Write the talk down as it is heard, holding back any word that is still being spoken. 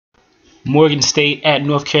Morgan State at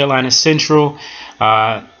North Carolina Central.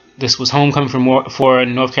 This was homecoming for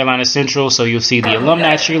North Carolina Central, so you'll see the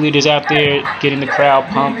alumni cheerleaders out there getting the crowd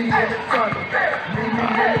pumped.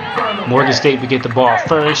 Morgan State would get the ball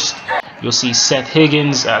first. You'll see Seth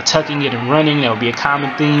Higgins tucking it and running. That will be a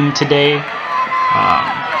common theme today.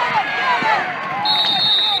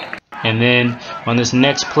 And then on this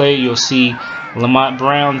next play, you'll see Lamont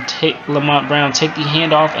Brown take the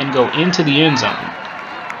handoff and go into the end zone.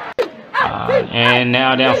 And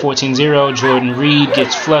now down 14-0, Jordan Reed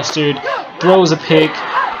gets flustered, throws a pick,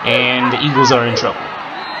 and the Eagles are in trouble.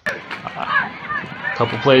 A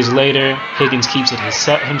couple plays later, Higgins keeps it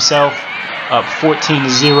himself, up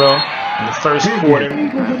 14-0 in the first quarter.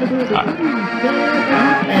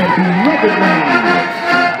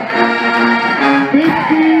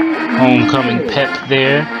 Homecoming pep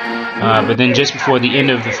there. But then just before the end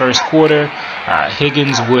of the first quarter,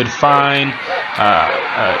 Higgins would find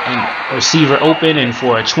a receiver open, and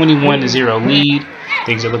for a 21-0 lead,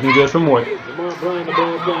 things are looking good for Morgan.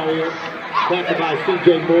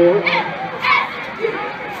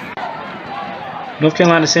 North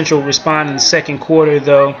Carolina Central respond in the second quarter,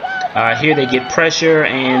 though. Here they get pressure,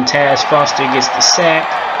 and Taz Foster gets the sack.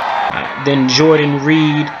 Then Jordan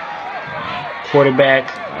Reed, quarterback,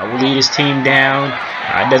 will lead his team down.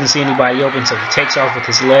 Doesn't see anybody open, so he takes off with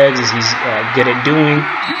his legs, as he's good at doing.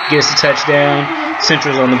 Gets the touchdown.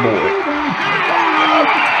 Central's on the board.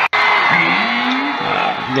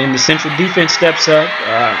 Then the Central defense steps up.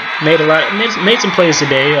 Made some plays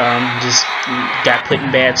today. Just got put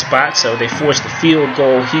in bad spots, so they forced the field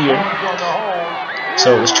goal here.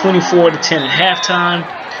 So it was 24-10 at halftime.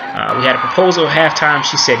 We had a proposal at halftime.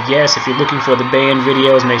 She said yes. If you're looking for the band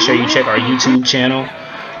videos, make sure you check our YouTube channel.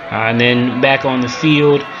 And then back on the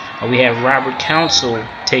field, we have Robert Council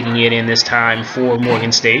taking it in this time for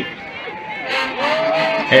Morgan State.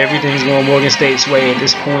 Everything's going Morgan State's way at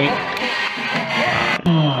this point.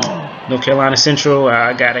 North Carolina Central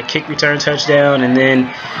got a kick return touchdown, and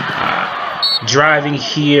then driving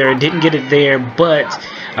here, didn't get it there, but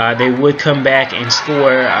they would come back and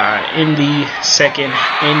score in the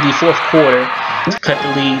fourth quarter to cut the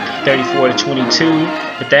lead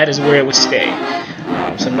 34-22. But that is where it would stay.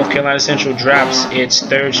 So North Carolina Central drops its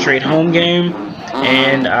third straight home game,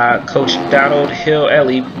 and Coach Donald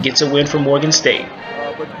Hill-Ellie gets a win for Morgan State.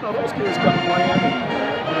 But those kids kept playing,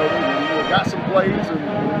 and they got some plays and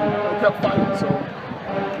kept fighting. So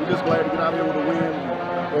we're just glad to get out here with a win.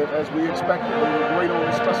 As we expected, they were great on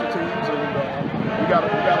the special teams, and we got to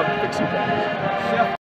fix some things.